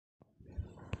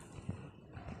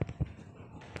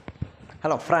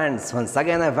Hello friends, once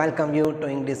again I welcome you to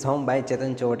English Home by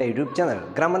Chetan Chovatiya YouTube channel.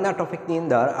 ગ્રામરના ટોપિકની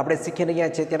અંદર આપણે શીખી રહ્યા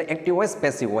છીએ ત્યારે active voice,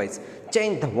 passive voice,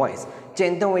 change the voice.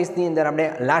 Change the વોઇસની અંદર આપણે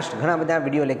લાસ્ટ ઘણા બધા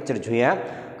વિડીયો લેક્ચર જોયા.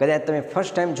 કદાચ તમે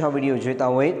ફર્સ્ટ ટાઈમ જો વિડીયો જોતા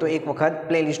હોય તો એક વખત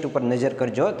પ્લેલિસ્ટ ઉપર નજર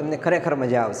કરજો, તમને ખરેખર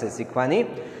મજા આવશે શીખવાની.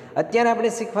 અત્યારે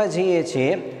આપણે શીખવા જઈએ છીએ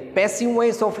passive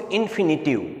voice of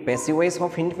infinitive. Passive voice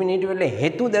of infinitive એટલે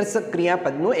હેતુદર્શક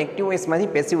ક્રિયાપદનું એક્ટિવ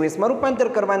વોઇસમાંથી પેસિવ વોઇસમાં રૂપાંતર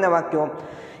કરવાના વાક્યો.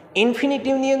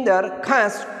 ઇન્ફિનિટિવની અંદર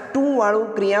ખાસ ટુ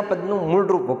વાળું ક્રિયાપદનું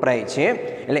મૂળરૂપ વપરાય છે.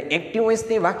 એટલે એક્ટિવ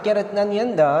વોઇસની વાક્ય રચનાની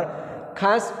અંદર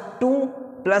ખાસ two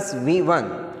plus V1,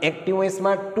 active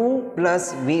વોઇસમાં two plus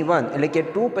V1 એટલે કે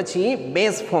ટુ પછી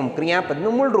બેઝ ફોર્મ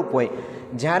ક્રિયાપદનું મૂળરૂપ હોય.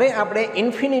 જ્યારે આપણે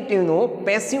ઇન્ફિનિટિવનું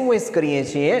પેસિવ વોઇસ કરીએ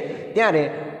છીએ ત્યારે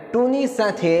ટુની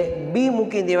સાથે બી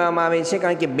મૂકી દેવામાં આવે છે,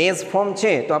 કારણ કે બેઝ ફોર્મ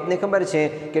છે તો આપણને ખબર છે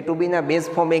કે ટુ બીના બેઝ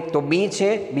ફોર્મ એક તો બી છે,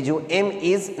 બીજું એમ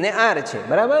ઇઝ ને આર છે,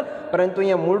 બરાબર. પરંતુ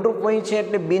અહીંયા મૂળરૂપ હોય છે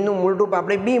એટલે બીનું મૂળરૂપ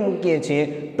આપણે બી મૂકીએ છીએ,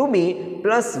 ટુ બી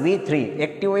plus V3.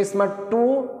 Active વોઇસમાં two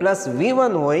plus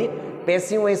V1 હોય,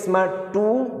 પેસિવ વોઇસમાં ટુ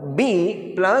બી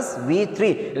પ્લસ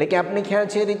V3 એટલે કે આપણે ખ્યાલ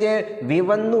છે એ રીતે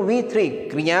V1નું V3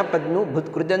 ક્રિયાપદનું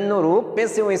ભૂતકૃદનનું રૂપ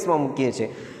પેસિવ વોઇસમાં મૂકીએ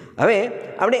છીએ. હવે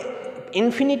આપણે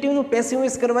ઇન્ફિનિટિવનું પેસિવ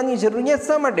વોઇસ કરવાની જરૂરિયાત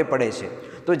શા માટે પડે છે?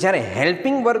 તો જ્યારે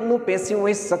હેલ્પિંગ વર્બનું પેસિવ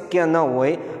વોઇસ શક્ય ન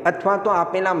હોય, અથવા તો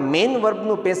આપેલા મેઇન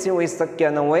વર્બનું પેસિવ વોઇસ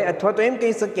શક્ય ન હોય, અથવા તો એમ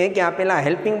કહી શકીએ કે આપેલા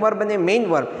હેલ્પિંગ વર્બ અને મેઇન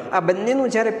વર્બ આ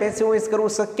બંનેનું જ્યારે પેસિવ વોઇસ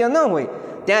કરવું શક્ય ન હોય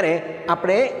ત્યારે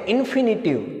આપણે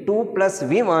ઇન્ફિનિટિવ ટુ પ્લસ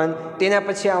V1 તેના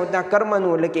પછી આવતા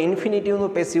કર્મનું એટલે કે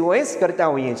ઇન્ફિનિટિવનું પેસિવ વોઇસ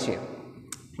કરતા હોઈએ છીએ.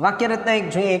 વાક્ય રચના એક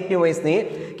જોઈએ એક્ટિવ વોઇસની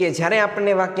કે જ્યારે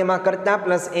આપણને વાક્યમાં કરતા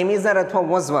પ્લસ એમિઝાર અથવા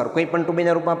વોઝવર કોઈ પણ ટુ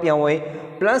બીના રૂપ આપ્યા હોય,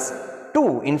 પ્લસ ટુ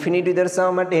ઇન્ફિનિટિવ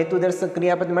દર્શાવવા માટે હેતુદર્શક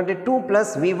ક્રિયાપદ માટે ટુ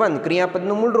પ્લસ V1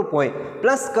 ક્રિયાપદનું મૂળરૂપ હોય,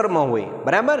 પ્લસ કર્મ હોય,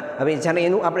 બરાબર. હવે જ્યારે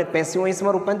એનું આપણે પેસિવ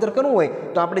વોઇસમાં રૂપાંતર કરવું હોય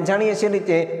તો આપણે જાણીએ છીએ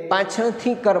રીતે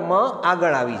પાછળથી કર્મ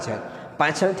આગળ આવી જાય.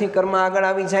 પાછળથી કર્મ આગળ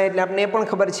આવી જાય એટલે આપણે એ પણ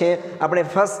ખબર છે,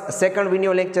 આપણે second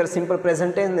video lecture simple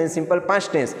present tense અને સિમ્પલ પાસ્ટ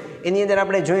ટેન્સ એની અંદર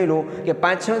આપણે જોયેલું કે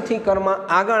પાછળથી કર્મ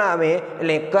આગળ આવે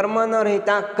એટલે કર્મ ન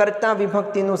રહેતા કર્તા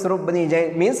વિભક્તિનું સ્વરૂપ બની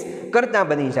જાય, મીન્સ કર્તા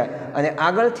બની જાય. અને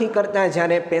આગળથી કર્તા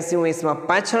જ્યારે પેસિવ વોઇસમાં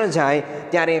પાછળ જાય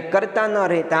ત્યારે કર્તા ન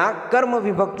રહેતા કર્મ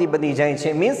વિભક્તિ બની જાય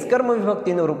છે, મીન્સ કર્મ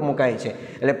વિભક્તિનું રૂપ મુકાય છે.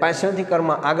 એટલે પાછળથી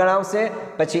કર્મ આગળ આવશે,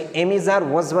 પછી એમિઝાર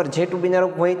વોઝવર જે ટુ બીના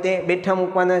રૂપ હોય તે બેઠા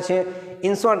મૂકવાના છે.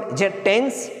 ઇન શોર્ટ, જે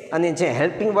ટેન્સ અને જે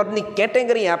હેલ્પિંગ વર્બની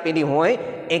કેટેગરી આપેલી હોય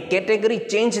એ કેટેગરી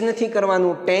ચેન્જ નથી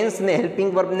કરવાનું, ટેન્સ ને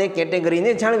હેલ્પિંગ વર્બને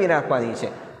કેટેગરીને જાળવી રાખવાની છે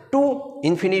ટુ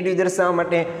ઇન્ફિનિટિવ દર્શાવવા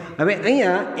માટે. હવે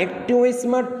અહીંયા એક્ટિવ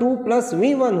વોઇસમાં ટુ પ્લસ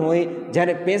V1 હોય,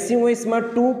 જ્યારે પેસિવ વોઇસમાં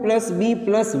ટુ પ્લસ બી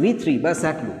પ્લસ V3, બસ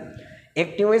આટલું.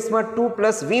 એક્ટિવ વોઇસમાં ટુ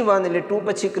પ્લસ V1 એટલે ટુ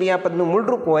પછી ક્રિયાપદનું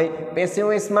મૂળરૂપ હોય,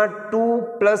 પેસિવ વોઇસમાં ટુ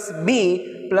પ્લસ બી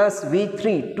પ્લસ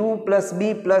V3, ટુ પ્લસ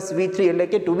બી પ્લસ V3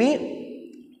 એટલે કે ટુ બી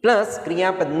પ્લસ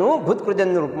ક્રિયાપદનું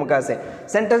ભૂતકૃદનનું રૂપ મુકાશે.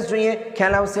 સેન્ટેન્સ જોઈએ,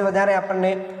 ખ્યાલ આવશે વધારે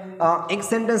આપણને. એક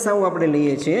સેન્ટેન્સ આવું આપણે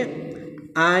લઈએ છીએ,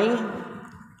 આઈ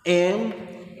એમ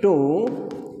ટુ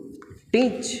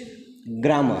ટીચ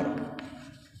ગ્રામર.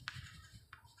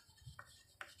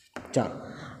 ચાલો,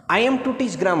 આઈ એમ ટુ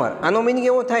ટીચ ગ્રામર, આનો મિનિંગ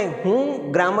એવો થાય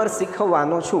હું ગ્રામર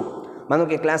શીખવવાનો છું. માનો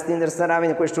કે ક્લાસની અંદર સર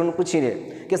આવીને કોઈ સ્ટુડન્ટ પૂછી લે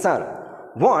કે સર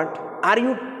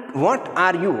વોટ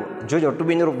આર યુ, જોજો ટુ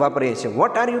બીનું રૂપ વાપરીએ છીએ,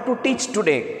 what are you to teach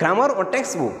today, grammar or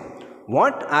text book?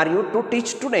 What are you to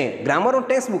teach today, grammar or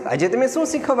text book? આજે તમે શું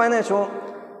શીખવવાના છો?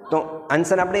 તો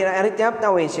આન્સર આપણે આ રીતે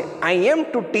આપતા હોઈએ છીએ, આઈ એમ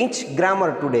ટુ ટીચ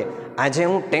ગ્રામર ટુડે. આજે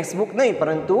હું ટેક્સ્ટ બુક નહીં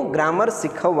પરંતુ ગ્રામર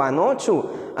શીખવવાનો છું.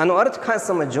 આનો અર્થ ખાસ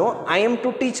સમજો, આઈ એમ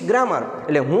ટુ ટીચ ગ્રામર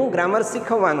એટલે હું ગ્રામર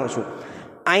શીખવવાનો છું.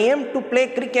 આઈ એમ ટુ પ્લે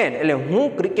ક્રિકેટ એટલે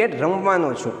હું ક્રિકેટ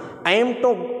રમવાનો છું.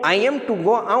 આઈ એમ ટુ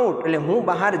ગો આઉટ એટલે હું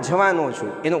બહાર જવાનો છું.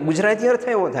 એનો ગુજરાતી અર્થ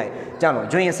એવો થાય. ચાલો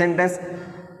જોઈએ sentence.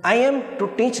 I M to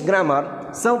teach grammar,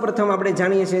 સૌ પ્રથમ આપણે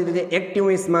જાણીએ છીએ કે એક્ટિવ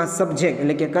વોઇસમાં સબ્જેક્ટ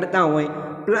એટલે કે કરતા હોય,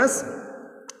 પ્લસ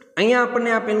અહીંયા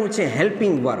આપણને આપેલું છે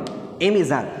હેલ્પિંગ વર્બ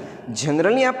એમિઝાર.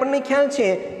 જનરલી આપણને ખ્યાલ છે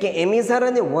કે એમિઝાર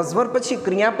અને વોઝવર પછી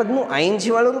ક્રિયાપદનું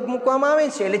આઈએનજી વાળું રૂપ મૂકવામાં આવે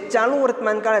છે, એટલે ચાલુ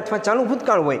વર્તમાનકાળ અથવા ચાલુ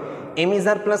ભૂતકાળ હોય.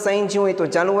 એમિઝાર પ્લસ આઈએનજી હોય તો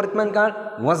ચાલુ વર્તમાનકાળ,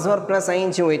 વોઝવર પ્લસ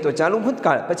આઈએનજી હોય તો ચાલુ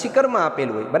ભૂતકાળ, પછી કર્મ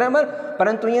આપેલું હોય, બરાબર.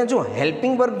 પરંતુ અહીંયા જો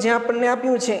હેલ્પિંગ વર્બ જે આપણને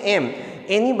આપ્યું છે એમ,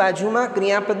 એની બાજુમાં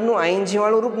ક્રિયાપદનું આઈએનજી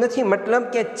વાળું રૂપ નથી,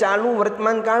 મતલબ કે ચાલુ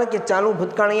વર્તમાનકાળ કે ચાલુ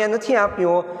ભૂતકાળ અહીંયા નથી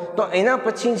આપ્યો. તો એના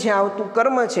પછી જે આવતું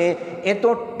કર્મ છે એ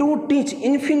તો ટુ ટીચ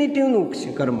ઇન્ફિનિટિવનું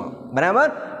છે કર્મ, બરાબર.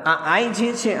 આ આઈ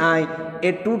જે છે આઈ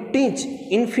એ ટુ ટીચ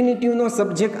ઇન્ફિનિટિવનો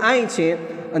સબ્જેક્ટ આઈ છે,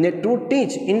 અને ટુ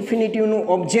ટીચ ઇન્ફિનિટિવનું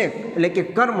ઓબ્જેક્ટ એટલે કે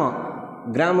કર્મ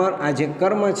ગ્રામર, આ જે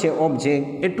કર્મ છે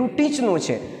ઓબ્જેક્ટ એ ટુ ટીચનું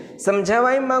છે.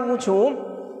 સમજાવવા એમ માગું છું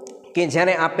કે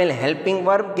જ્યારે આપેલ હેલ્પિંગ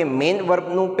વર્બ કે મેઇન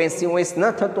વર્બનું પેસિવ વોઇસ ન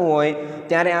થતું હોય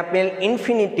ત્યારે આપેલ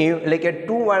ઇન્ફિનિટિવ એટલે કે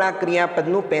ટુ વાળા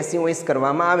ક્રિયાપદનું પેસિવ વોઇસ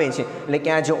કરવામાં આવે છે. એટલે કે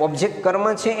આ જે ઓબ્જેક્ટ કર્મ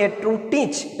છે એ ટુ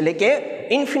ટીચ એટલે કે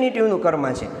ઇન્ફિનિટિવનું કર્મ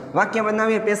છે. વાક્ય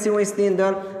બનાવીએ પેસિવ વોઇસની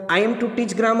અંદર આઈ એમ ટુ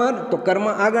ટીચ ગ્રામર, તો કર્મ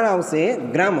આગળ આવશે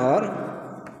ગ્રામર.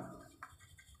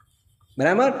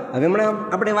 બરાબર. હવે હમણાં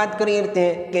આપણે વાત કરીએ રીતે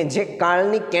કે જે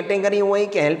કાળની કેટેગરી હોય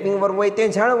કે હેલ્પિંગ વર્બ હોય તે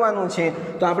જાણવાનું છે.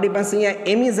 તો આપણી પાસે અહીંયા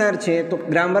એમિઝાર છે, તો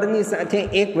ગ્રામરની સાથે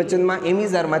એક વચનમાં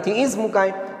એમિઝારમાંથી ઇઝ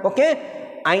મુકાય. Okay,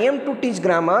 I M to teach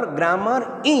grammar, grammar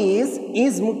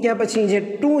is મૂક્યા પછી જે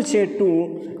ટુ છે ટુ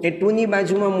એ ટુની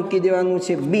બાજુમાં મૂકી દેવાનું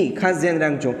છે બી. ખાસ ધ્યાન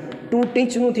રાખજો, ટુ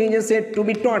ટીચનું થઈ જશે ટુ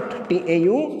બી ટોટ,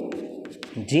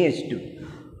 TAUGH2.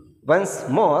 વન્સ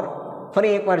મોર,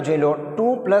 ફરી એકવાર જોઈ લો,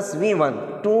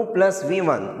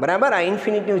 2+V1 બરાબર. આ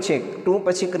ઇન્ફિનિટિવ છે, ટુ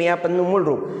પછી ક્રિયાપદનું મૂળ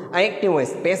રૂપ. આ એક્ટિવ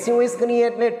વોઇસ. પેસિવ વોઇસ કરીએ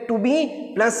એટલે ટુ બી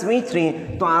પ્લસ V3,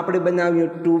 તો આપણે બનાવ્યું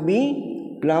ટુ બી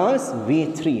પ્લસ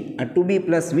V3. આ ટુ બી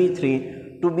પ્લસ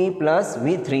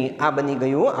V3 આ બની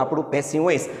ગયું આપણું પેસિવ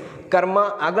વોઇસ. કર્મ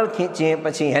આગળ ખેંચીએ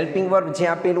પછી હેલ્પિંગ વર્બ જે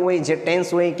આપેલું હોય, જે ટેન્સ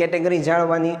હોય, કેટેગરી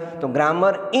જાણવાની. તો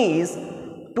ગ્રામર ઇઝ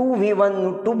 2V1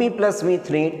 નું 2B પ્લસ V3,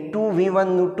 2V1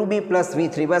 નું 2B પ્લસ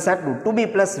V3, બસ આટલું. 2B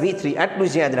પ્લસ V3 આટલું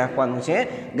જ યાદ રાખવાનું છે.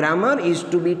 ગ્રામર ઇઝ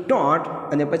ટુ બી ટોટ,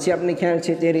 અને પછી આપણે ખ્યાલ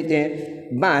છે તે રીતે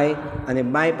બાય, અને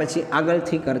બાય પછી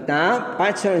આગળથી કરતાં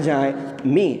પાછળ જાય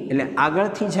મી. એટલે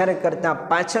આગળથી જ્યારે કરતાં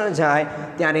પાછળ જાય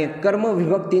ત્યારે કર્મ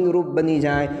વિભક્તિનું રૂપ બની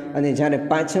જાય, અને જ્યારે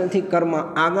પાછળથી કર્મ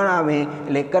આગળ આવે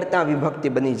એટલે કર્તા વિભક્તિ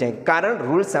બની જાય. કારણ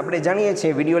રૂલ્સ આપણે જાણીએ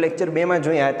છીએ, વિડીયો લેક્ચર 2માં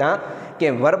જોયા હતા કે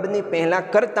વર્બની પહેલાં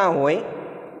કરતા હોય,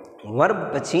 વર્બ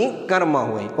પછી કર્મ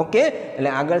હોય. ઓકે, એટલે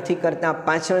આગળથી કરતા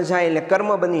પાછળ જાય એટલે કર્મ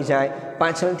બની જાય,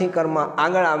 પાછળથી કર્મ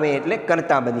આગળ આવે એટલે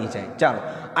કર્તા બની જાય. ચાલો,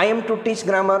 આઈ એમ to teach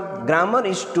grammar, grammar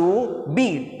is two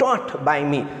B ટોટ by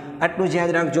me. આટલું જ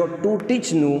યાદ રાખજો. ટુ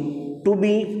ટીચનું ટુ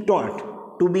બી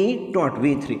ટોટ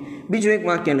V3. બીજું એક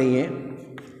વાક્ય લઈએ,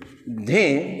 they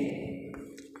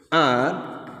are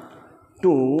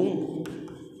to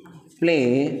play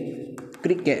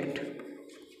cricket.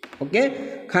 Okay,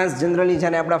 ખાસ જનરલી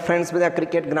જ્યારે આપણા ફ્રેન્ડ્સ બધા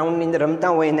ક્રિકેટ ગ્રાઉન્ડની અંદર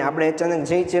રમતા હોય ને આપણે અચાનક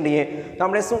જઈ ચડીએ તો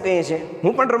આપણે શું કહીએ છીએ?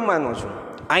 હું પણ રમવાનો છું.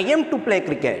 આઈ એમ ટુ પ્લે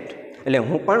ક્રિકેટ, એટલે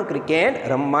હું પણ ક્રિકેટ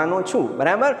રમવાનો છું.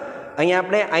 બરાબર. અહીંયા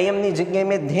આપણે આઈ એમની જગ્યાએ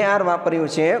મેં ધે આર વાપર્યું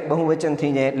છે, બહુવચન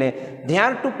થઈ જાય એટલે they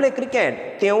are to play cricket,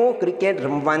 તેઓ ક્રિકેટ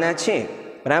રમવાના છે.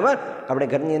 બરાબર. આપણે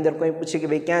ઘરની અંદર કોઈ પૂછે કે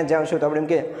ભાઈ ક્યાં જાઓ છો, તો આપણે એમ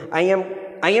કે આઈ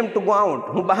એમ ટુ ગો આઉટ,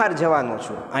 હું બહાર જવાનો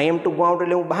છું. આઈ એમ ટુ ગો આઉટ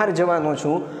એટલે હું બહાર જવાનો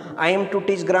છું. આઈ એમ ટુ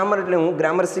ટીચ ગ્રામર એટલે હું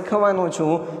ગ્રામર શીખવવાનો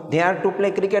છું. They are to play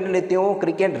cricket એટલે તેઓ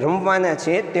ક્રિકેટ રમવાના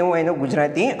છે, તેવો એનો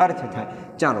ગુજરાતી અર્થ થાય.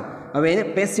 ચાલો, હવે એને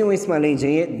પેસિવ વોઇસમાં લઈ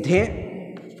જઈએ. ધે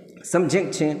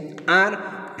સબ્જેક્ટ છે, આર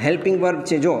હેલ્પિંગ વર્બ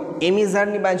છે. જો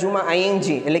એમિઝારની બાજુમાં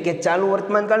આઈએનજી એટલે કે ચાલુ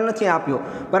વર્તમાનકાળ નથી આપ્યો,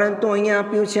 પરંતુ અહીંયા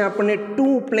આપ્યું છે આપણને ટુ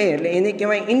પ્લે, એટલે એને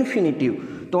કહેવાય ઇન્ફિનિટિવ.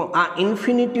 તો આ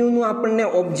ઇન્ફિનિટિવનું આપણને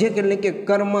ઓબ્જેક્ટ એટલે કે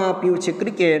કર્મ આપ્યું છે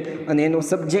ક્રિકેટ, અને એનો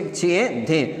સબ્જેક્ટ છે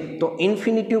ધે. તો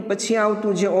ઇન્ફિનિટિવ પછી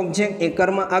આવતું જે ઓબ્જેક્ટ એ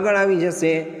કર્મ આગળ આવી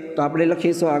જશે, તો આપણે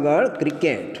લખીશું આગળ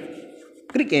ક્રિકેટ.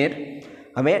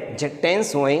 હવે જે ટેન્સ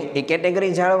હોય એ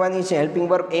કેટેગરી જાળવવાની છે. હેલ્પિંગ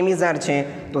વર્બ એમિઝાર છે,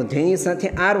 તો ધેની સાથે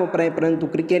આર વપરાય, પરંતુ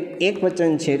ક્રિકેટ એક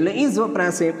વચન છે એટલે ઇઝ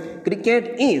વપરાશે. Cricket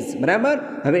is. બરાબર.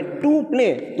 હવે ટુ પ્લે,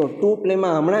 તો ટુ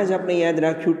પ્લેમાં હમણાં જ આપણે યાદ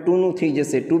રાખ્યું, ટુનું થઈ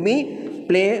જશે ટુ બી.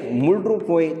 પ્લે મૂળરૂપ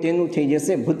હોય તેનું થઈ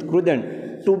જશે ભૂતકૃદંડ,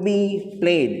 two B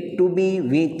played, two B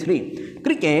V3.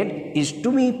 Cricket is two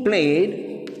B played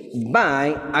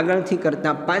by, આગળથી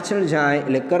કરતાં પાછળ જાય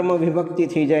એટલે કર્મ વિભક્તિ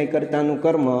થઈ જાય, કર્તાનું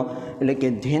કર્મ એટલે કે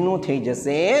ધેનું થઈ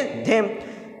જશે ધેમ.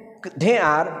 They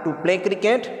are to play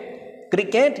cricket,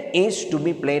 cricket is two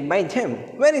B played by them.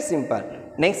 Very simple.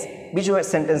 Next બીજું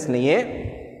સેન્ટેન્સ લઈએ.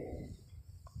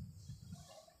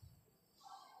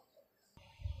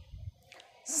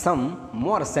 Some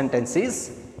more sentences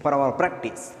for our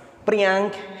practice.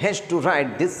 Priyank has to write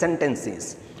these sentences.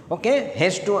 Okay,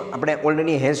 has two આપણે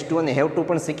already has two અને have to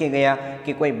પણ શીખી ગયા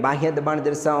કે કોઈ બાહ્ય દબાણ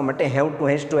દર્શાવવા માટે have to,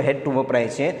 has two, head two વપરાય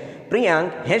છે. Priyank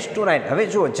has two right. હવે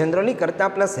જુઓ, જનરલી કરતા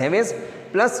પ્લસ હેવેઝ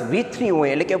પ્લસ V3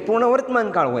 હોય એટલે કે પૂર્ણ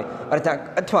વર્તમાનકાળ હોય,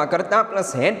 અથવા કરતા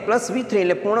પ્લસ હેડ પ્લસ V3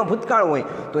 એટલે પૂર્ણ ભૂતકાળ હોય.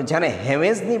 તો જ્યારે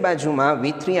હેવેઝની બાજુમાં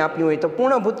V3 આપ્યું હોય તો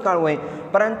પૂર્ણ ભૂતકાળ હોય,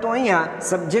 પરંતુ અહીંયા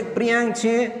સબ્જેક્ટ પ્રિયાંક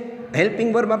છે, હેલ્પિંગ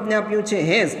વર્બ આપણે આપ્યું છે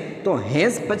હેઝ, તો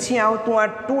હેઝ પછી આવતું આ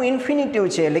ટુ ઇન્ફિનિટિવ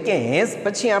છે, એટલે કે હેઝ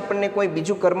પછી આપણને કોઈ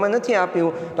બીજું કર્મ નથી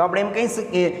આપ્યું. તો આપણે એમ કહી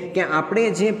શકીએ કે આપણે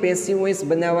જે પેસિવ વોઇસ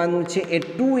બનાવવાનું છે એ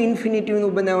ટુ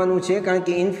ઇન્ફિનિટિવનું બનાવવાનું છે, કારણ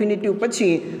કે ઇન્ફિનિટિવ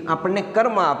પછી આપણને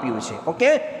કર્મ આપ્યું છે.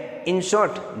 ઓકે, ઇન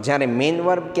શોર્ટ, જ્યારે મેઇન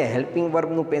વર્બ કે હેલ્પિંગ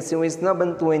વર્બનું પેસિવ વોઇસ ન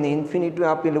બનતું હોય ને ઇન્ફિનિટિવ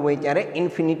આપેલું હોય ત્યારે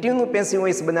ઇન્ફિનિટિવનું પેસિવ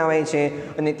વોઇસ બનાવાય છે,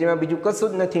 અને તેમાં બીજું કશું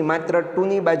જ નથી, માત્ર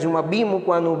ટુની બાજુમાં બી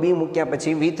મૂકવાનું. બી મૂક્યા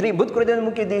પછી V3 ભૂતકૃદંડ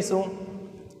મૂકી દઈશું.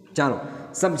 ચાલો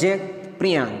subject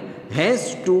Priyank has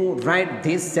two right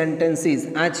this sentences,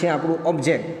 આ છે આપણું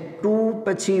ઓબ્જેક્ટ. ટુ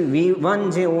પછી V1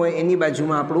 જે હોય એની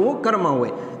બાજુમાં આપણું કર્મ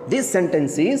હોય. ધીસ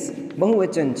સેન્ટેન્સીસ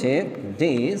બહુવચન છે,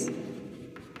 ધીસ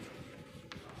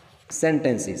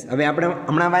સેન્ટેન્સીસ. હવે આપણે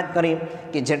હમણાં વાત કરી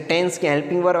કે જે ટેન્સ કે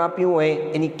હેલ્પિંગ વર્બ આપ્યું હોય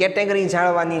એની કેટેગરી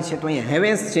જાણવાની છે. તો અહીંયા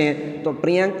હેવેસ છે તો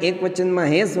પ્રિયાંક એક વચનમાં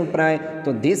હેઝ વપરાય, તો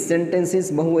ધીસ સેન્ટેન્સીસ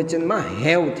બહુવચનમાં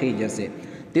હેવ થઈ જશે.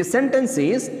 This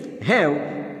sentences have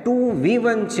to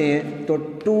V1 છે તો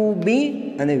ટુ બી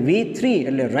અને V3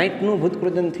 એટલે રાઇટનું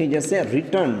ભૂતકૃદન થઈ જશે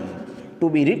return. Two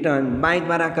B return by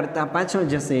દ્વારા કરતા પાછળ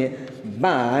જશે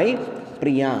બાય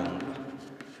પ્રિયાંક.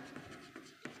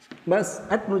 બસ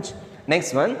આટલું જ.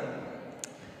 Next one,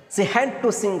 she had to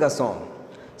sing a song.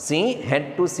 she had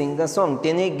to sing a song.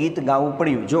 તેને ગીત ગાવું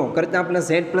પડ્યું. જો કરતા પ્લસ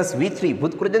હેડ પ્લસ V3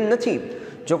 ભૂતકૃદન નથી.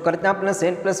 જો કરતા પ્લસ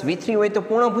હેડ પ્લસ V3 હોય તો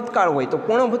પૂર્ણ ભૂતકાળ હોય, તો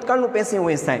પૂર્ણ ભૂતકાળનું પેસિવ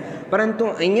વોઇસ થાય. પરંતુ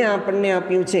અહીંયા આપણને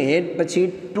આપ્યું છે હેડ પછી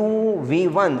ટુ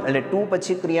V1 એટલે ટુ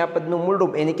પછી ક્રિયાપદનું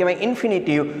મૂળરૂપ, એને કહેવાય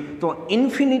ઇન્ફિનિટિવ. તો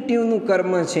ઇન્ફિનિટિવનું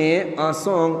કર્મ છે અ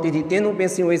સોંગ, તેથી તેનું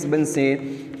પેસિવ વોઇસ બનશે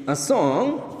અ સોંગ.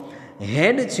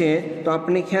 હેડ છે તો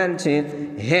આપણને ખ્યાલ છે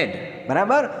હેડ,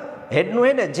 બરાબર. હેડનું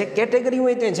હેડ જે કેટેગરી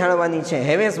હોય તે જાણવાની છે.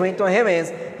 હેવેસ હોય તો હેવેસ,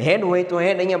 હેડ હોય તો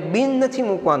હેડ. અહીંયા બિન નથી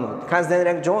મૂકવાનું, ખાસ ધ્યાન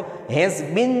રાખજો. હેઝ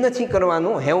બિન નથી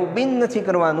કરવાનું, હેવ બિન નથી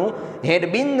કરવાનું, હેડ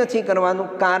બિન નથી કરવાનું,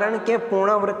 કારણ કે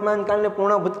પૂર્ણ વર્તમાનકાળ ને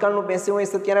પૂર્ણ ભૂતકાળનું પેસિવ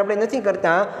વોઇસ અત્યારે આપણે નથી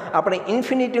કરતા. આપણે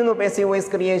ઇન્ફિનિટિવનું પેસિવ વોઇસ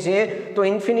કરીએ છીએ. તો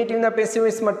ઇન્ફિનિટિવના પેસિવ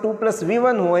વોઇસમાં ટુ પ્લસ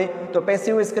V1 હોય તો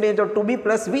પેસિવ વોઇસ કરીએ તો ટુ બી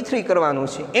પ્લસ V3 કરવાનું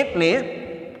છે. એટલે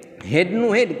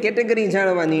હેડનું હેડ કેટેગરી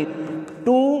જાણવાની.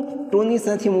 ટુની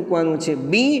સાથે મૂકવાનું છે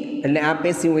બી એટલે આ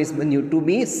પેસિવ વોઇસ બન્યું ટુ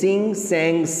બી. સિંગ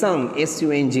સેંગ સંગ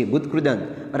SUNG ભૂતકૃદન,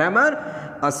 બરાબર.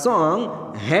 અ સોંગ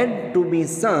હેડ ટુ બી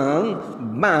સંગ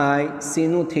બાય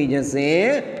સીનું થઈ જશે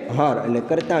હર એટલે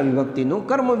કર્તા વિભક્તિનું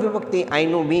કર્મ વિભક્તિ.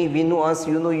 આઈનું બી, વીનું અસ,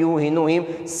 યુનું યુ, હીનું હિમ,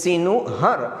 સીનું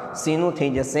હર, સીનું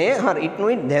થઈ જશે હર, ઇટનું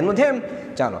ઇટ, ધેનું ધેમ.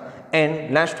 ચાલો and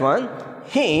last one,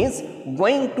 he is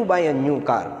going to buy a new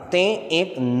car. તે એક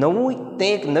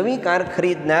નવી કાર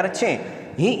ખરીદનાર છે.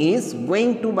 he is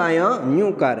going to buy a new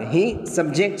car. he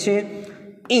subject છે,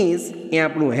 is એ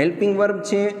આપણું હેલ્પિંગ વર્બ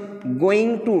છે,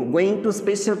 going to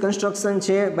સ્પેશિયલ કન્સ્ટ્રક્શન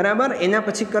છે, બરાબર. એના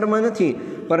પછી કર્મ નથી,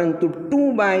 પરંતુ ટુ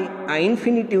બાય આ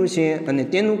ઇન્ફિનિટિવ છે અને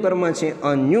તેનું કર્મ છે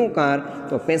અ ન્યૂ કાર.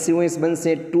 તો પેસિવ વોઇસ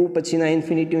બનશે ટુ પછીના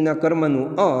ઇન્ફિનિટિવના કર્મનું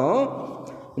અ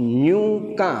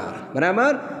ન્યૂ કાર,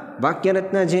 બરાબર. વાક્ય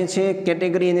રચના જે છે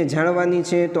કેટેગરી એને જાણવાની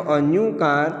છે. તો a new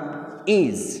car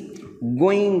is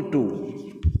going to,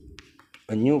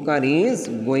 a new car is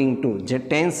going to. જે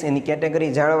ટેન્સ એની કેટેગરી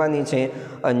જાણવાની છે.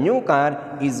 A new car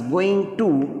is going to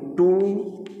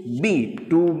B,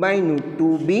 two બાયનું two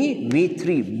B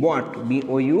V3 boat,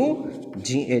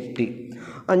 BOUGHT.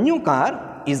 A new car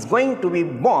is going to B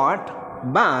boat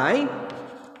by,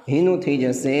 હીનું થઈ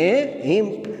જશે હિમ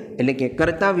એટલે કે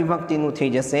કર્તા વિભક્તિનું થઈ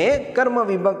જશે કર્મ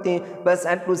વિભક્તિ. બસ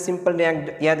આટલું સિમ્પલ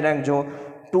યાદ રાખજો.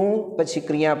 ટુ પછી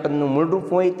ક્રિયાપદનું મૂળરૂપ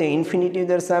હોય તે ઇન્ફિનિટિવ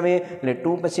દર્શાવે, એટલે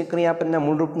ટુ પછી ક્રિયાપદના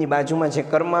મૂળરૂપની બાજુમાં જે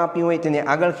કર્મ આપ્યું હોય તેને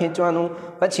આગળ ખેંચવાનું.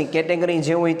 પછી કેટેગરી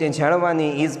જે હોય તે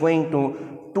જાણવાની. Is going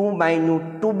to બાયનું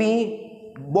two B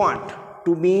boat,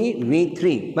 two B V3.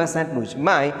 બસ આટલું જ.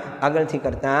 બાય આગળથી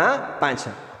કરતા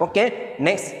પાછળ. ઓકે,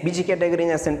 નેક્સ્ટ બીજી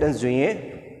કેટેગરીના સેન્ટેન્સ જોઈએ.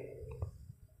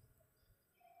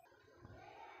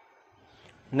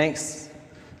 નેક્સ્ટ,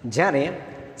 જ્યારે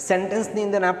સેન્ટેન્સની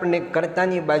અંદર આપણને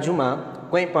કર્તાની બાજુમાં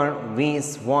કોઈ પણ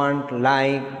વિશ, વોન્ટ,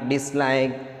 લાઇક,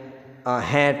 ડિસલાઇક,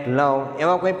 હેટ, લવ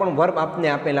એવા કોઈ પણ વર્બ આપને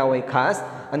આપેલા હોય ખાસ,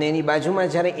 અને એની બાજુમાં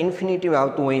જ્યારે ઇન્ફિનિટિવ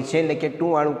આવતું હોય છે એટલે કે ટુ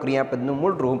વાળું ક્રિયાપદનું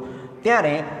મૂળરૂપ,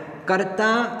 ત્યારે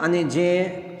કર્તા અને જે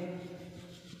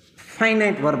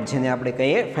ફાઇનાઇટ વર્બ જેને આપણે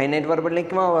કહીએ, ફાઇનાઇટ વર્બ એટલે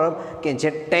કેવા વર્બ કે જે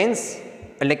ટેન્સ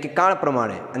એટલે કે કાળ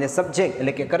પ્રમાણે અને સબ્જેક્ટ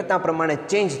એટલે કે કર્તા પ્રમાણે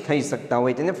ચેન્જ થઈ શકતા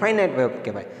હોય તેને ફાઇનાઇટ વર્બ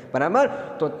કહેવાય, બરાબર.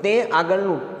 તો તે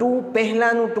આગળનું ટુ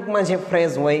પહેલાંનું ટૂંકમાં જે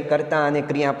ફ્રેઝ હોય કર્તા અને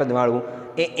ક્રિયાપદવાળું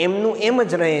એ એમનું એમ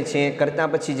જ રહે છે. કર્તા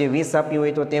પછી જે વિશ આપ્યું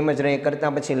હોય તો તેમ જ રહે,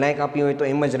 કર્તા પછી લાઇક આપ્યું હોય તો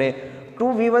એમ જ રહે. ટુ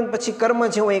V1 પછી કર્મ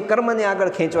જે હોય એ કર્મને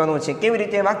આગળ ખેંચવાનો છે. કેવી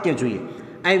રીતે વાક્ય જોઈએ?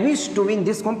 આઈ વિશ ટુ વિન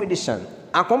ધીસ કોમ્પિટિશન.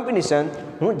 આ કોમ્પિટિશન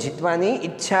હું જીતવાની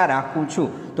ઈચ્છા રાખું છું.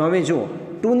 તો હવે જુઓ,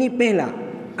 ટુની પહેલાં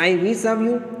આઈ વિશ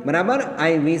આવ્યું, બરાબર.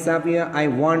 આઈ વિશ આવ્યું, આઈ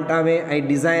વોન્ટ આવે, આઈ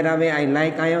ડિઝાયર આવે, આઈ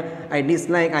લાઇક આવ્યો, આઈ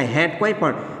ડિસલાઇક, આઈ હેટ કોઈ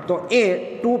પણ. તો એ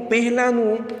ટુ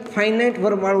પહેલાંનું ફાઇનાઇટ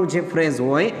વર્બવાળું જે ફ્રેઝ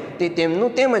હોય તે તેમનું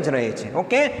તેમ જ રહે છે.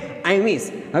 ઓકે, આઈ વિશ.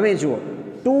 હવે જુઓ,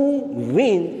 ટુ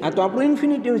વિન આ તો આપણું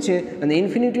ઇન્ફિનિટિવ છે અને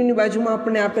ઇન્ફિનિટિવની બાજુમાં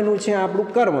આપણને આપેલું છે આપણું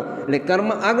કર્મ, એટલે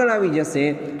કર્મ આગળ આવી જશે.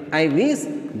 આઈ વિશ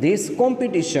ધીસ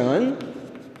કોમ્પિટિશન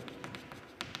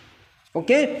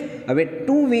ઓકે, હવે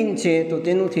ટુ વિન છે તો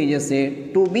તેનું થઈ જશે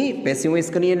ટુ બી, પેસિવ વોઇસ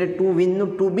કરીએ એટલે ટુ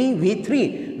વિનનું ટુ બી V3,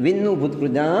 વિનનું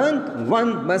ભૂતકૃતાંત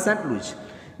 1, બસ આટલું જ.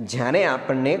 જ્યારે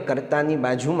આપણને કર્તાની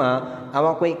બાજુમાં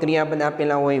આવા કોઈ ક્રિયાપદ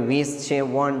આપેલા હોય, વિશ છે,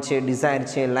 વોન્ટ છે, ડિઝાયર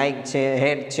છે, લાઇક છે,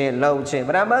 હેટ છે, લવ છે,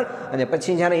 બરાબર, અને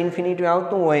પછી જ્યારે ઇન્ફિનિટિવ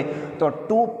આવતું હોય તો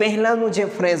ટુ પહેલાંનું જે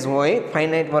ફ્રેઝ હોય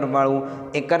ફાઇનાઇટ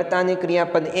વર્બવાળું એ કર્તાની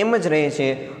ક્રિયાપદ એમ જ રહે છે,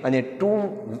 અને ટુ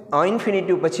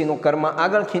ઇન્ફિનિટિવ પછીનો કર્મ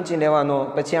આગળ ખેંચી લેવાનો,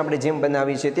 પછી આપણે જેમ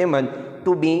બનાવી છે તેમ જ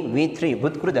two B V3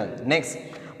 ભૂતકૃતાંત. Next,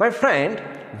 my friend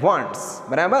wants,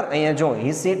 બરાબર, અહીંયા જો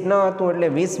હી સીટ ન હતું એટલે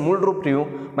વિશ મૂળરૂપ રહ્યું.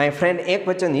 માય ફ્રેન્ડ એક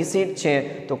વચન હી સીટ છે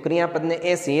તો ક્રિયાપદને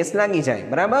એસ લાગી જાય,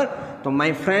 બરાબર. તો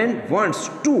માય ફ્રેન્ડ વોન્ટ્સ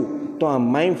ટુ, તો આ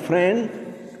માય ફ્રેન્ડ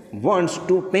વોન્ટ્સ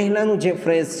ટુ પહેલાંનું જે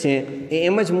ફ્રેઝ છે એ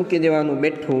એમ જ મૂકી દેવાનું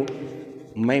બેઠું,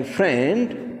 my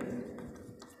friend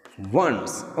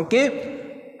wants. Okay,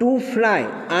 two fly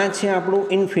આ છે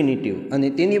આપણું ઇન્ફિનિટિવ, અને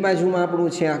તેની બાજુમાં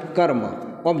આપણું છે આ કર્મ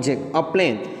object a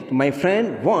plane. My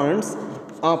friend wants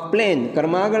a plane,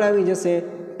 કર્મ આગળ આવી જશે,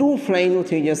 ટુ ફ્લાયનું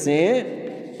થઈ જશે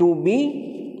ટુ બી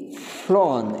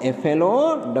ફ્લોન,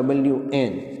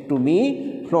 FLOWN, ટુ બી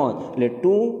ફ્લોન, એટલે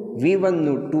ટુ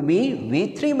V1નું ટુ બી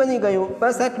V3 બની ગયું,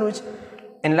 બસ આટલું જ.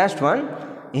 And last one,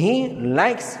 he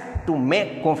likes to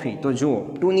make coffee. તો જુઓ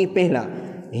ટુની પહેલાં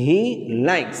હી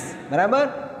લાઇક્સ, બરાબર,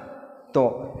 તો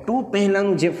ટુ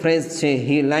પહેલાંનું જે ફ્રેઝ છે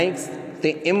હી લાઇક્સ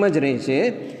તે એમ જ રહે છે,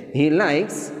 હી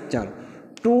લાઇક્સ. ચાલો,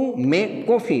 ટુ મેક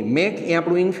કોફી, મેક એ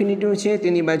આપણું ઇન્ફિનિટિવ છે,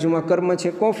 તેની બાજુમાં કર્મ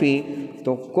છે કોફી,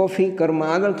 તો કોફી કર્મ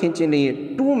આગળ ખેંચી લઈએ,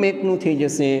 ટુ મેકનું થઈ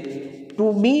જશે two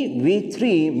B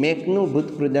V3, મેકનું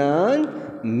ભૂતકૃતાંત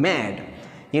made.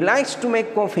 He likes to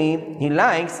make coffee, he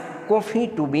likes coffee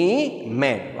two B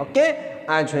made. Okay,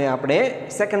 આ જોઈએ આપણે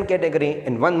second category.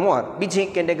 And one more, બીજી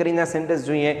કેટેગરીના સેન્ટેન્સ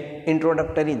જોઈએ,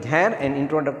 introductory there and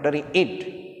introductory it.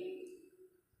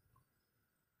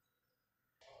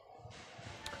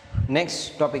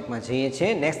 Next ટોપિકમાં જઈએ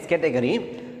છીએ, નેક્સ્ટ કેટેગરી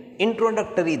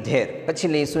ઇન્ટ્રોડક્ટરી ધેર, પછી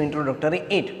લઈશું ઇન્ટ્રોડક્ટરી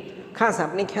ઇટ. ખાસ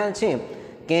આપણે ખ્યાલ છે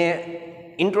કે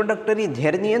ઇન્ટ્રોડક્ટરી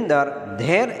ધેરની અંદર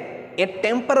ધેર એ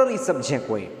ટેમ્પરરી સબ્જેક્ટ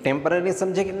હોય. ટેમ્પરરી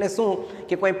સબ્જેક્ટ એટલે શું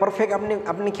કે કોઈ પરફેક્ટ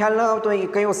આપણને ખ્યાલ ન આવતો હોય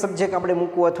કે કયો સબ્જેક્ટ આપણે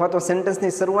મૂકવો, અથવા તો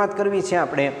સેન્ટેન્સની શરૂઆત કરવી છે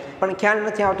આપણે પણ ખ્યાલ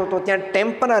નથી આવતો, તો ત્યાં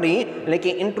ટેમ્પરરી એટલે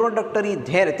કે ઇન્ટ્રોડક્ટરી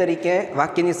ધેર તરીકે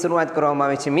વાક્યની શરૂઆત કરવામાં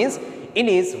આવે છે. Means it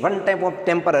is one type of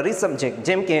temporary subject.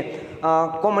 જેમ કે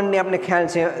કોમનલી આપણે ખ્યાલ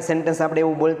છે, સેન્ટેન્સ આપણે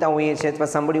એવું બોલતા હોઈએ છીએ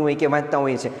અથવા સાંભળ્યું હોય કે વાંચતા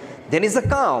હોઈએ છીએ, there is a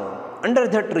cow under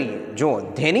the tree. જો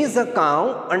there is a cow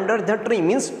under the tree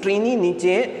means ટ્રીની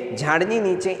નીચે, ઝાડની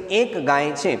નીચે એક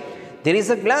ગાય છે. There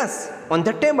is a glass on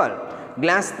the table,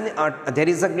 glass, there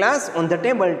is a glass on the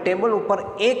table, table ઉપર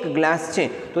એક glass છે.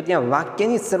 તો ત્યાં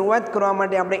વાક્યની શરૂઆત કરવા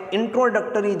માટે આપણે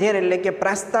ઇન્ટ્રોડક્ટરી ધેર એટલે કે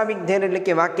પ્રાસ્તાવિક ધેર એટલે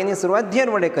કે વાક્યની શરૂઆત ધેર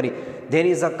વડે કરી. There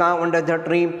is a cow under the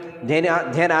tree,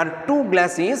 there are two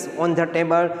glasses on the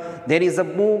table, there is a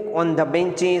book on the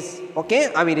benches. Okay,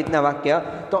 આવી રીતના વાક્ય.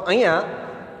 તો અહીંયા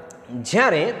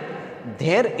જ્યારે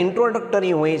ધેર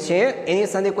ઇન્ટ્રોડક્ટરી હોય છે એની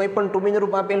સાથે કોઈ પણ ટુ બી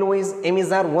રૂપ આપેલું હોય, એમ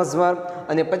ઇઝ આર વોઝ વર્બ,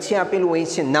 અને પછી આપેલું હોય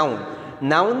છે નાઉન.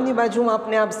 નાઉનની બાજુમાં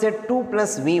આપણે આપશે 2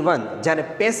 + V1. જ્યારે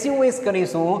પેસિવ વોઇસ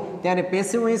કરીશું ત્યારે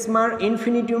પેસિવ વોઇસમાં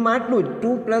ઇન્ફિનિટિવમાં આટલું જ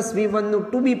 2 + V1નું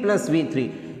two B + V3.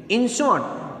 In short,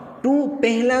 two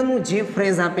પહેલાંનું જે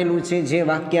ફ્રેઝ આપેલું છે, જે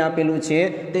વાક્ય આપેલું છે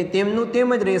તે તેમનું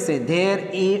તેમ જ રહેશે. There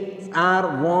is are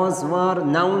was var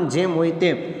noun જેમ હોય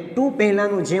તેમ, ટુ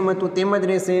પહેલાંનું જેમ હતું તેમ જ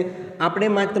રહેશે. આપણે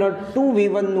માત્ર ટુ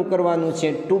V1નું કરવાનું છે,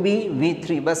 ટુ બી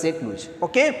V3, બસ એટલું જ.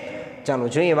 ઓકે, ચાલો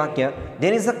જોઈએ વાક્ય.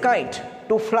 There is a kite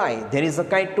two fly, there is a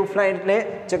kite two fly એટલે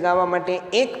ચગાવવા માટે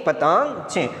એક પતંગ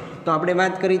છે. તો આપણે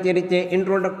વાત કરી તે રીતે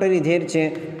ઇન્ટ્રોડક્ટરી ધેર છે,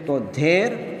 તો ધેર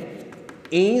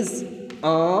ઇઝ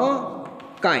અ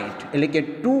કાઇટ એટલે કે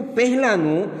ટુ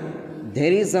પહેલાંનું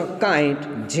ધેર ઇઝ અ કાઇટ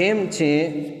જેમ છે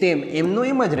તેમ, એમનું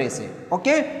એમ જ રહેશે.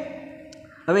 ઓકે,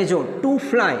 હવે જો ટુ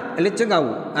ફ્લાય એટલે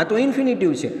ચગાવવું, આ તો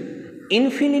ઇન્ફિનિટિવ છે.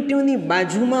 ઇન્ફિનિટિવની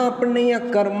બાજુમાં આપણને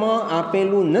અહીંયા કર્મ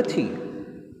આપેલું નથી.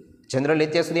 જનરલી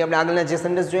અત્યાર સુધી આપણે આગળના જે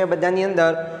સેન્ટેન્સ જોયા બધાની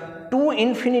અંદર ટુ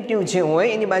ઇન્ફિનિટિવ જે હોય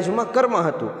એની બાજુમાં કર્મ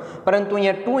હતું, પરંતુ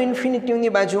અહીંયા ટુ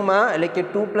ઇન્ફિનિટિવની બાજુમાં એટલે કે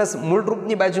 2 +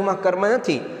 મૂળરૂપની બાજુમાં કર્મ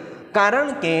નથી. કારણ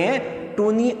કે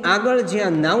ટુની આગળ જે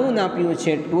આ નાઉન આપ્યું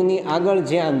છે, ટુની આગળ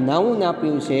જે આ નાઉન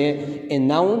આપ્યું છે એ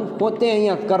નાઉન પોતે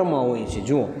અહીંયા કર્મ હોય છે.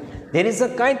 જુઓ, there is a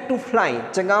kite two fly,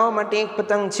 ચગાવવા માટે એક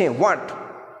પતંગ છે. વોટ,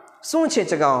 શું છે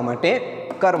ચગાવવા માટે?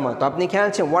 કર્મ. તો આપને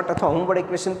ખ્યાલ છે વોટ અથવા હોમ વડે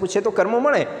ક્વેશ્ચન પૂછે તો કર્મ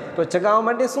મળે, તો ચગાવવા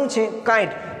માટે શું છે?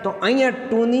 કાઇટ. તો અહીંયા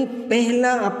ટુની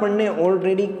પહેલાં આપણને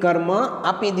ઓલરેડી કર્મ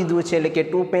આપી દીધું છે, એટલે કે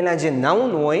ટુ પહેલાં જે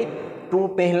નાઉન હોય ટુ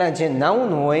પહેલાં જે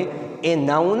નાઉન હોય એ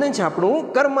નાઉન જ આપણું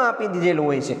કર્મ આપી દીધેલું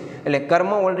હોય છે. એટલે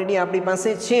કર્મ ઓલરેડી આપણી પાસે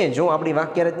છે. જો આપણી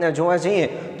વાક્ય રચના જોવા જઈએ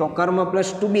તો કર્મ પ્લસ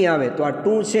ટુ બી આવે તો આ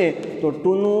ટુ છે તો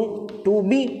ટુનું ટુ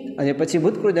બી અને પછી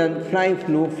ભૂતકૃદંત ફ્લાય,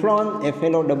 ફ્લુ, ફ્લોન,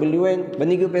 FLOWN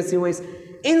બની ગયું પેસિવ વોઇસ.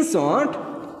 ઇન શોર્ટ,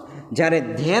 જ્યારે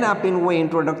ધેર આપેલું હોય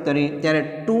ઇન્ટ્રોડક્ટરી ત્યારે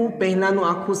ટુ પહેલાંનું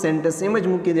આખું સેન્ટેન્સ એમ જ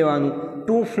મૂકી દેવાનું.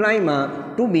 ટુ ફ્લાયમાં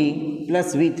ટુ બી પ્લસ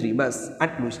V3 બસ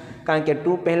આટલું જ. કારણ કે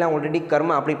ટુ પહેલાં ઓલરેડી કર્મ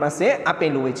આપણી પાસે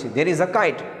આપેલું હોય છે. ધેર ઇઝ અ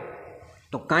કાઇટ,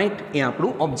 તો કાઇટ એ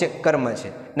આપણું ઓબ્જેક્ટ કર્મ છે.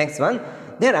 Next one,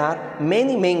 there are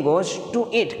many mangoes two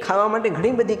it. ખાવા માટે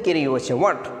ઘણી બધી કેરીઓ છે.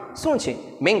 વોટ શું છે?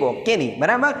 મેંગો, કેરી,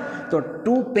 બરાબર. તો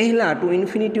ટુ પહેલાં, ટુ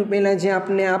ઇન્ફિનિટિવ પહેલાં જે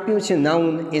આપણને આપ્યું છે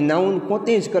નાઉન, એ નાઉન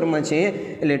પોતે જ કર્મ છે.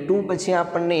 એટલે ટુ પછી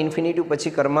આપણને ઇન્ફિનિટિવ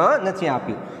પછી કર્મ નથી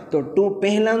આપ્યું. તો ટુ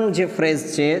પહેલાંનું જે ફ્રેઝ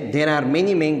છે there are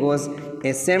many mangoes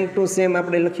A same to same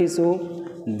આપણે લખીશું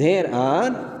there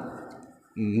are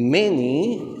many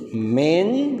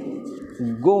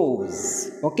mangoes.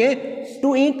 Okay, two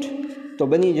it તો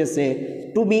બની જશે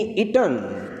ટુ બી ઇટન.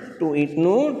 ટુ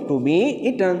ઇટનું ટુ બી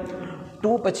ઇટન.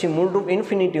 ટુ પછી મૂળરૂપ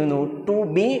ઇન્ફિનિટિવનું ટુ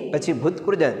બી પછી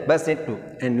ભૂતકૃદંત બસ એટલું.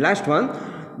 And last one,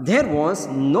 there was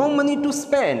no money to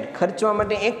spend. ખર્ચવા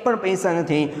માટે એક પણ પૈસા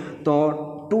નથી. તો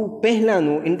ટુ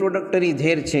પહેલાંનું ઇન્ટ્રોડક્ટરી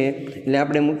ધેર છે એટલે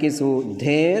આપણે મૂકીશું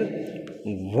ધેર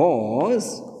વોઝ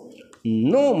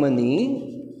નો મની.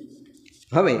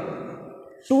 હવે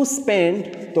ટુ સ્પેન્ડ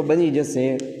તો બની જશે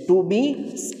two B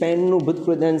સ્પેન્ડનું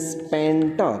ભૂતકૃદંત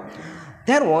spent.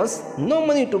 There was no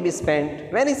money to B spent.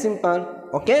 Very simple.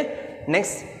 Okay,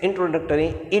 next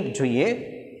introductory it જોઈએ.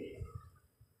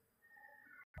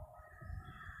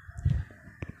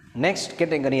 નેક્સ્ટ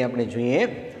કેટેગરી આપણે જોઈએ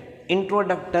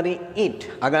ઇન્ટ્રોડક્ટરી ઇટ.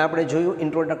 આગળ આપણે જોયું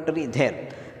ઇન્ટ્રોડક્ટરી ધેર.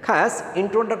 ખાસ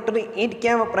ઇન્ટ્રોડક્ટરી ઇટ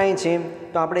ક્યાં વપરાય છે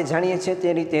તો આપણે જાણીએ છીએ તે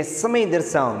રીતે સમય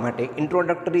દર્શાવવા માટે.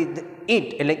 ઇન્ટ્રોડક્ટરી ઇટ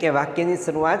એટલે કે વાક્યની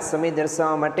શરૂઆત સમય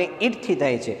દર્શાવવા માટે ઇટથી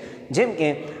થાય છે. જેમ કે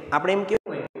આપણે એમ કેવું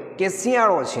હોય કે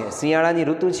શિયાળો છે, શિયાળાની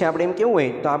ઋતુ છે, આપણે એમ કેવું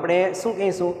હોય તો આપણે શું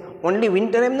કહીશું? ઓનલી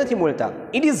વિન્ટર એમ નથી બોલતા,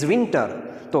 ઇટ ઇઝ વિન્ટર.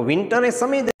 તો વિન્ટર એ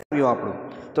સમય દર્શાવ્યો આપણું.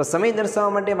 તો સમય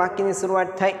દર્શાવવા માટે વાક્યની શરૂઆત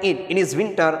થાય ઇટ. ઇટ ઇઝ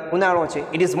વિન્ટર, ઉનાળો છે.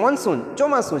 ઇટ ઇઝ મોન્સૂન,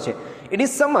 ચોમાસું છે. ઇટ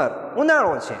ઇઝ સમર,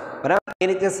 ઉનાળો છે. બરાબર, એ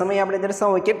રીતે સમય આપણે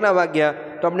દર્શાવવો હોય કેટલા વાગ્યા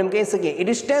તો આપણે એમ કહી શકીએ ઇટ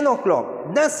ઇઝ 10 o'clock,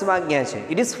 10 વાગ્યા છે.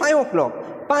 ઇટ ઇઝ 5 o'clock,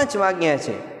 5 વાગ્યા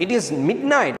છે. ઇટ ઇઝ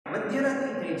મિડનાઇટ,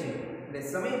 મધ્યરાત્રિ થઈ છે. એટલે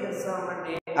સમય દર્શાવવા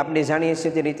માટે આપણે જાણીએ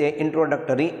છીએ તે રીતે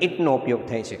ઇન્ટ્રોડક્ટરી ઇટનો ઉપયોગ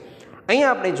થાય છે.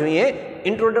 અહીંયા આપણે જોઈએ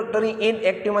ઇન્ટ્રોડક્ટરી ઇટ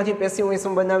એક્ટિવમાંથી પેસિવ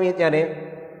વોઇસમાં બનાવીએ ત્યારે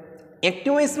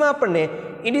એક્ટિવ વોઇસમાં આપણને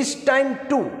ઇટ ઇઝ ટાઈમ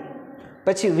ટુ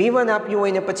પછી V1 આપ્યું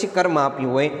હોય ને પછી કર્મ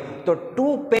આપ્યું હોય તો ટુ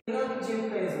પહેલાં જે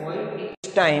ફ્રેઝ હોય it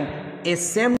is time A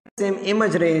same એમ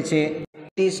જ રહે છે.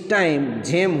 ઇટ ઇઝ ટાઈમ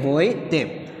જેમ હોય તેમ.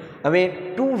 હવે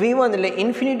ટુ V1 એટલે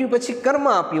ઇન્ફિનિટિવ પછી કર્મ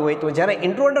આપ્યું હોય તો જ્યારે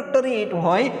ઇન્ટ્રોડક્ટરી ઇટ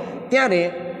હોય ત્યારે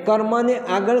કર્મને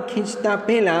આગળ ખીંચતા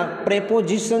પહેલાં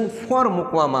પ્રેપોઝિશન ફોર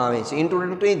મૂકવામાં આવે છે.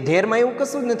 ઇન્ટ્રોડક્ટરી ધેરમાં એવું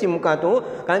કશું જ નથી મુકાતું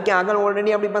કારણ કે આગળ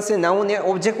ઓલરેડી આપણી પાસે નાઉન એ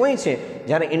ઓબ્જેક્ટ હોય છે.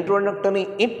 જ્યારે ઇન્ટ્રોડક્ટરી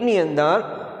ઇટની અંદર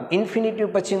ઇન્ફિનિટિવ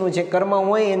પછીનું જે કર્મ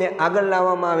હોય એને આગળ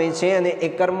લાવવામાં આવે છે અને એ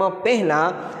કર્મ પહેલાં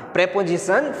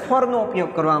પ્રેપોઝિશન ફોરનો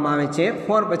ઉપયોગ કરવામાં આવે છે.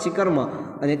 ફોર પછી કર્મ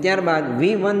અને ત્યારબાદ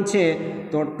V1 છે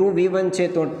તો ટુ V1 છે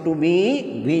તો ટુ બી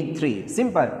V3.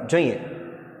 સિમ્પલ. જોઈએ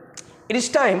it is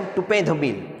time to pay the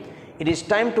bill. It is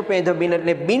time to pay the bill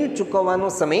એટલે બિલ ચૂકવવાનો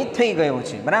સમય થઈ ગયો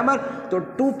છે. બરાબર, તો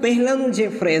ટુ પહેલાંનું જે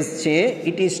ફ્રેઝ છે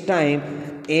it is time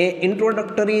A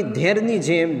introductory ધેરની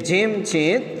જેમ છે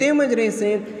તેમ જ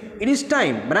રહેશે. It is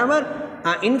time. બરાબર,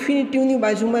 આ ઇન્ફિનિટિવની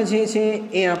બાજુમાં જે છે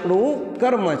એ આપણું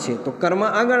કર્મ છે તો કર્મ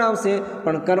આગળ આવશે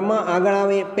પણ કર્મ આગળ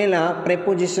આવે પહેલાં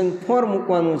પ્રેપોઝિશન ફોર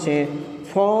મૂકવાનું છે.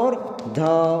 For the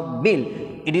bill.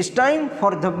 It is time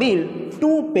for the bill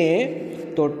to pay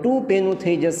તો ટુ પેનું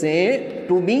થઈ જશે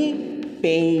ટુ બી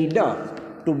પેઇડ.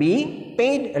 ટુ બી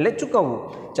પેઇડ એટલે ચૂકવવું.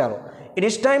 ચાલો, it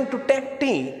is time to take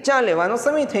T. ચા લેવાનો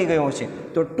સમય થઈ ગયો છે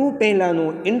તો ટુ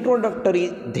પહેલાંનું ઇન્ટ્રોડક્ટરી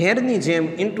ધેરની જેમ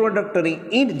ઇન્ટ્રોડક્ટરી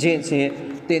ઇટ જે છે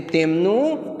તે તેમનું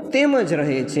તેમ જ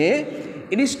રહે છે.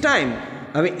 It is time.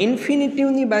 હવે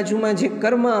ઇન્ફિનિટિવની બાજુમાં જે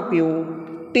કર્મ આપ્યું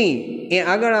ટી એ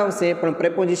આગળ આવશે પણ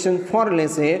પ્રેપોઝિશન ફોર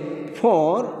લેશે.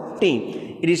 Four T.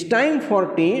 It is time for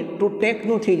T two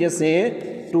ટેકનું થઈ જશે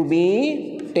two B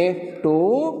tech two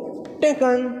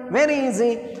taken. Very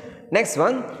easy. Next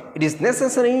one, it is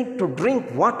necessary two drink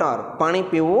water. પાણી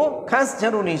પીવું ખાસ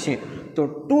જરૂરી છે. તો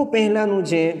ટુ પહેલાંનું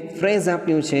જે ફ્રેઝ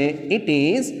આપ્યું છે it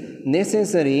is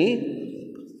necessary.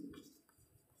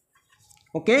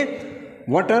 Okay,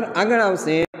 water આગળ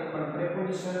આવશે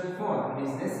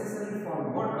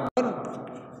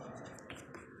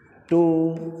two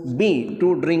B two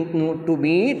ડ્રિંકનું two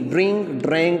B drink,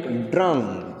 drank, drunk.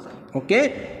 Okay,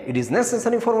 it is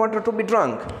necessary four water two B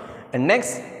drunk. And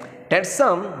next that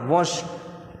sum was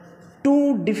too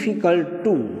difficult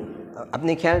to,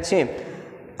 આપને ખ્યાલ છે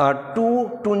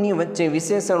ટુની વચ્ચે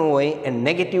વિશેષણ હોય એ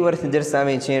નેગેટિવ અર્થ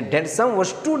દર્શાવે છે. that sum was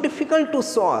too difficult to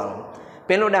solve.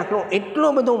 પહેલો દાખલો એટલો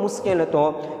બધો મુશ્કેલ હતો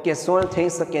કે સોલ્વ થઈ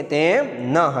શકે તેમ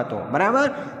ન હતો. બરાબર.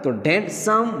 તો that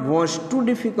sum was too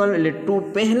difficult એટલે ટુ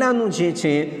પહેલાંનું જે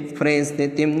છે ફ્રેઝ તે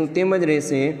તેમનું તેમ જ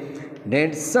રહેશે.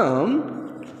 that sum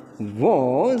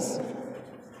was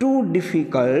too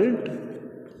difficult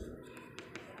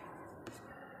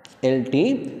LT.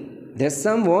 that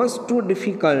sum was too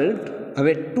difficult.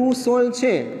 હવે ટુ સોલ્વ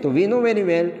છે તો વી નો વેરી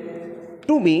વેલ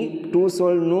ટુ બી, ટુ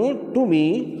સોલ્વનું ટુ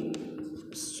બી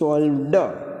સોલ્વડ.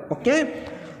 ઓકે.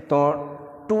 તો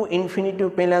ટુ ઇન્ફિનિટિવ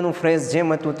પહેલાંનું ફ્રેઝ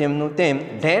જેમ હતું તેમનું તેમ.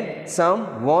 That sum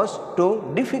was two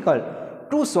difficult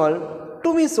to solve, two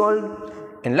B solve.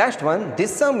 And last one,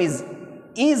 this sum is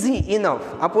easy enough.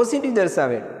 આ positive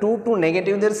દર્શાવે, ટુ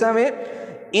નેગેટિવ દર્શાવે,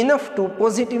 enough to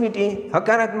positivity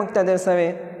હકારાત્મકતા દર્શાવે.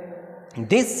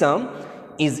 This sum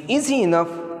is easy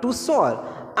enough to solve.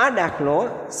 આ દાખલો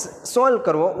solve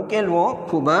કરવો, ઉકેલવો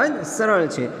ખૂબ જ સરળ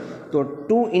છે. તો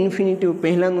ટુ ઇન્ફિનિટિવ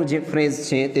પહેલાંનું જે ફ્રેઝ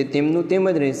છે તે તેમનું તેમ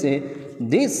જ રહેશે.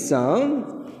 This sum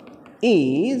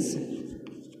is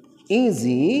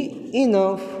easy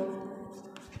enough,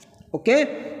 okay,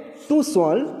 to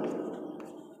solve,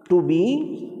 two B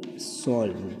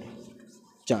solve.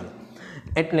 ચાલો,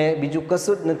 એટલે બીજું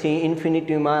કશું જ નથી.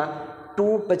 ઇન્ફિનિટિવમાં ટુ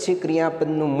પછી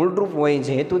ક્રિયાપદનું મૂળરૂપ હોય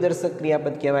જે હેતુદર્શક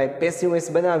ક્રિયાપદ કહેવાય. પેસિવ વોઇસ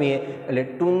બનાવીએ એટલે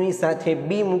ટુની સાથે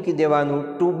બી મૂકી દેવાનું,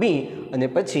 ટુ બી, અને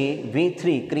પછી V3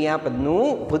 ક્રિયાપદનું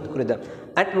ભૂતકૃત.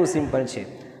 આટલું સિમ્પલ છે.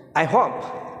 I hope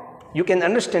you can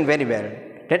understand very well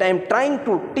that I M trying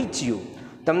to teach you.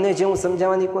 તમને જે હું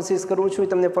સમજાવવાની કોશિશ કરું છું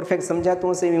તમને પરફેક્ટ સમજાતું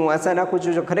હશે એવી હું આશા રાખું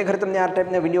છું. જો ખરેખર તમને આ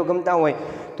ટાઈપના વિડીયો ગમતા હોય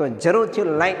તો જરૂરથી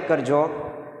લાઇક કરજો.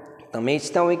 તમે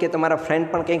ઈચ્છતા હોય કે તમારા ફ્રેન્ડ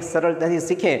પણ કંઈક સરળતાથી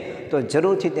શીખે તો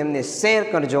જરૂરથી તેમને શેર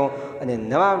કરજો. અને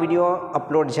નવા વિડીયો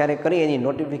અપલોડ જ્યારે કરીએ એની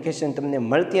નોટિફિકેશન તમને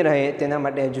મળતી રહે તેના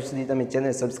માટે હજુ સુધી તમે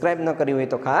ચેનલ સબસ્ક્રાઈબ ન કરી હોય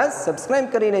તો ખાસ સબસ્ક્રાઈબ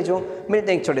કરી લેજો.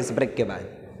 મિલતે એક છોટે સે બ્રેક કે બાદ.